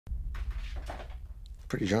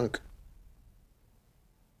pretty drunk.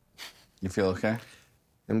 You feel okay?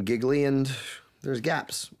 I'm giggly and there's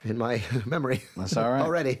gaps in my memory. That's all right.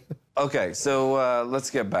 Already. Okay, so let's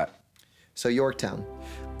get back. So Yorktown.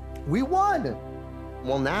 We won!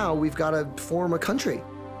 Well, now we've got to form a country.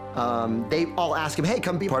 They all ask him, hey,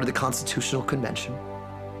 come be part of the Constitutional Convention.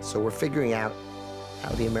 So we're figuring out how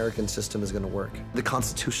the American system is going to work. The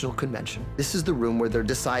Constitutional Convention. This is the room where they're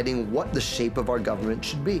deciding what the shape of our government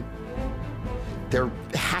should be. They're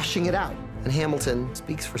hashing it out. And Hamilton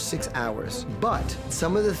speaks for 6 hours. But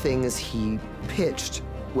some of the things he pitched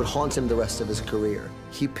would haunt him the rest of his career.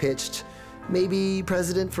 He pitched maybe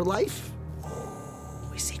president for life. Oh,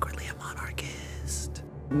 he's secretly a monarchist.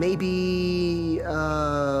 Maybe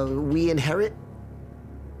we inherit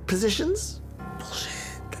positions.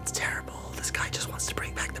 Bullshit, that's terrible. This guy just wants to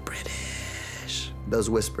bring back the British. Those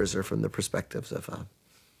whispers are from the perspectives of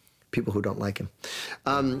people who don't like him.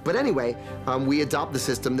 But anyway, we adopt the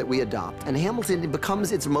system that we adopt, and Hamilton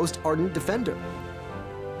becomes its most ardent defender.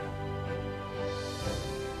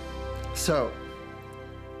 So,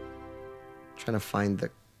 trying to find the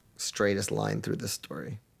straightest line through this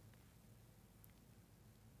story.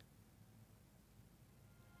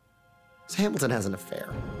 So Hamilton has an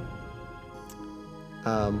affair.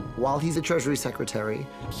 While he's a Treasury Secretary,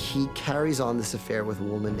 he carries on this affair with a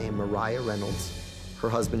woman named Reynolds. Her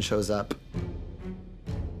husband shows up.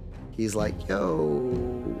 He's like,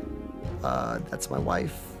 yo, that's my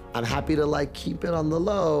wife. I'm happy to like keep it on the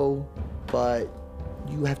low, but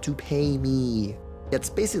you have to pay me. It's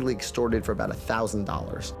basically extorted for about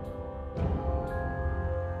 $1,000.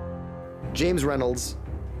 James Reynolds,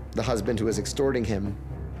 the husband who is extorting him,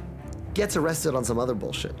 gets arrested on some other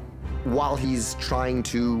bullshit. While he's trying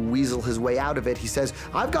to weasel his way out of it, he says,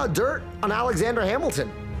 I've got dirt on Alexander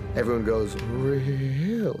Hamilton. Everyone goes,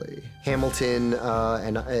 really? Hamilton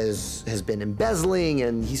has been embezzling,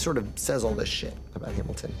 and he sort of says all this shit about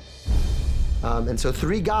Hamilton. And so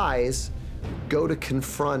 3 guys go to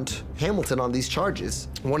confront Hamilton on these charges.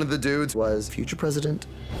 One of the dudes was future President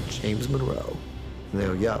James Monroe. And they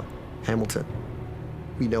go, yo, Hamilton,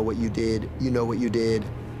 we know what you did. You know what you did.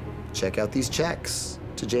 Check out these checks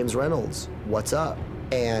to James Reynolds. What's up?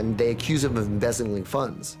 And they accuse him of embezzling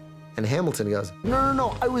funds. And Hamilton goes,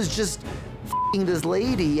 no, I was just f***ing this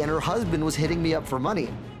lady and her husband was hitting me up for money.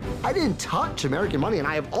 I didn't touch American money and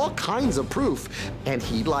I have all kinds of proof. And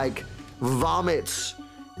he like vomits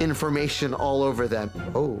information all over them.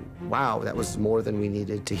 Oh, wow, that was more than we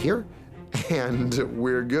needed to hear. And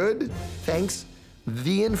we're good, thanks.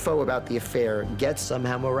 The info about the affair gets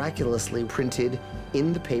somehow miraculously printed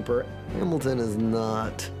in the paper. Hamilton is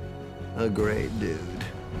not a great dude.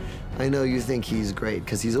 I know you think he's great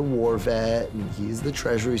because he's a war vet and he's the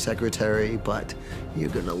Treasury Secretary, but you're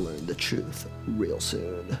gonna learn the truth real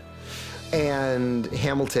soon. And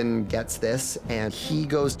Hamilton gets this and he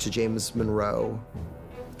goes to James Monroe.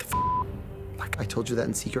 Like, I told you that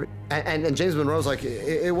in secret. And James Monroe's like,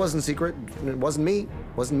 it wasn't secret. It wasn't me.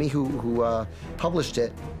 It wasn't me who published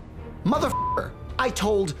it. Motherfucker, I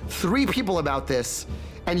told 3 people about this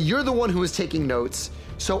and you're the one who was taking notes,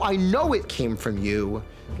 so I know it came from you.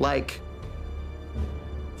 Like,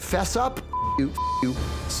 fess up, you.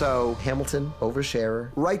 So Hamilton,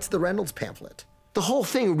 oversharer, writes the Reynolds Pamphlet. The whole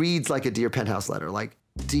thing reads like a Dear Penthouse letter, like,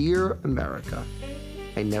 Dear America,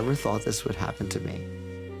 I never thought this would happen to me.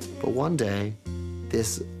 But one day,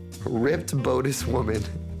 this ripped Botus woman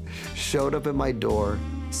showed up at my door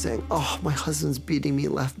saying, oh, my husband's beating me,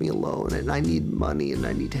 left me alone, and I need money and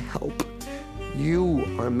I need help. You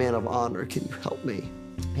are a man of honor, can you help me?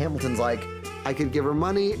 Hamilton's like, I could give her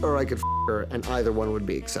money or I could f her, and either one would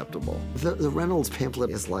be acceptable. The Reynolds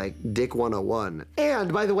Pamphlet is like Dick 101.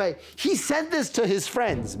 And by the way, he sent this to his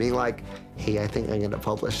friends, being like, hey, I think I'm gonna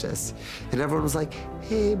publish this. And everyone was like,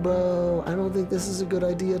 hey bro, I don't think this is a good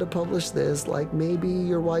idea to publish this. Like maybe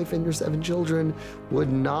your wife and your 7 children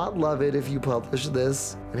would not love it if you publish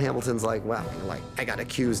this. And Hamilton's like, wow, like I got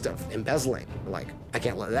accused of embezzling. Like, I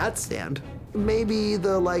can't let that stand. Maybe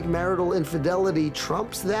the like marital infidelity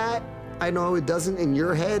trumps that. I know it doesn't in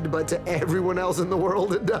your head, but to everyone else in the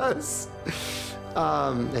world it does.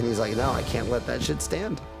 And he's like, no, I can't let that shit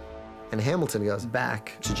stand. And Hamilton goes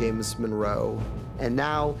back to James Monroe. And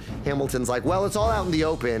now Hamilton's like, well, it's all out in the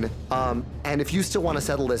open. And if you still want to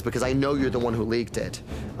settle this, because I know you're the one who leaked it.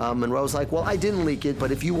 Monroe's like, well, I didn't leak it,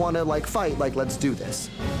 but if you want to like fight, like, let's do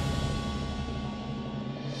this.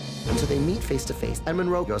 And so they meet face to face. And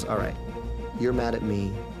Monroe goes, all right, you're mad at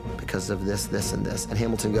me because of this, this, and this. And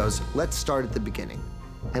Hamilton goes, let's start at the beginning.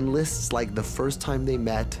 And lists like the first time they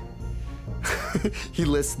met. He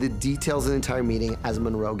lists the details of the entire meeting as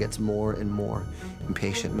Monroe gets more and more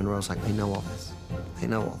impatient. Monroe's like, I know all this. I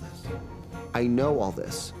know all this. I know all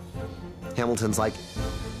this. Hamilton's like,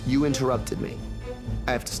 you interrupted me.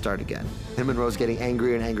 I have to start again. And Monroe's getting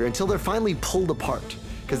angrier and angrier until they're finally pulled apart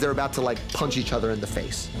because they're about to like punch each other in the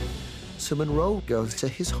face. So Monroe goes to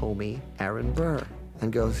his homie, Aaron Burr,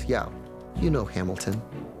 and goes, yo, you know Hamilton.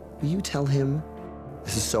 Will you tell him,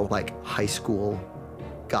 this is so like high school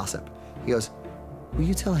gossip. He goes, will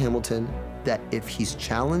you tell Hamilton that if he's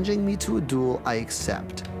challenging me to a duel, I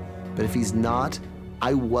accept. But if he's not,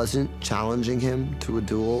 I wasn't challenging him to a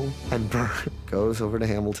duel. And Burr goes over to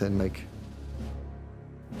Hamilton like,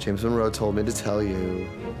 James Monroe told me to tell you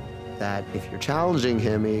that if you're challenging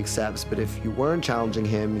him, he accepts, but if you weren't challenging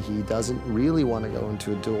him, he doesn't really want to go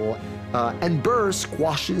into a duel. And Burr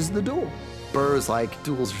squashes the duel. Burr's like,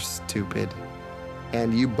 duels are stupid,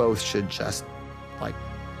 and you both should just, like,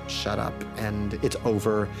 shut up, and it's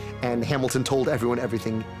over. And Hamilton told everyone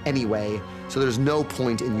everything anyway, so there's no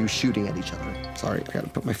point in you shooting at each other. Sorry, I gotta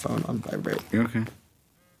put my phone on vibrate. You okay?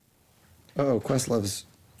 Oh, Questlove's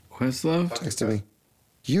Questlove? texted me.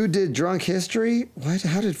 You did drunk history? What?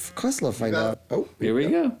 How did Questlove find out? Oh, Here we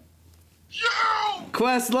go. Yo!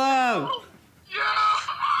 Questlove! Yo!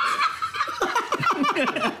 Look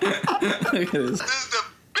at this. This is the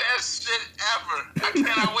best shit ever. I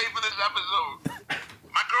cannot wait for this episode.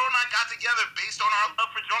 My girl and I got together based on our love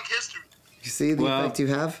for drunk history. you see the effect you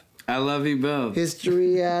have? I love you both.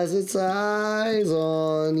 History has its eyes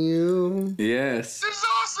on you. Yes. This is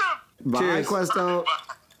awesome. Bye, Cheers. Questo. Bye.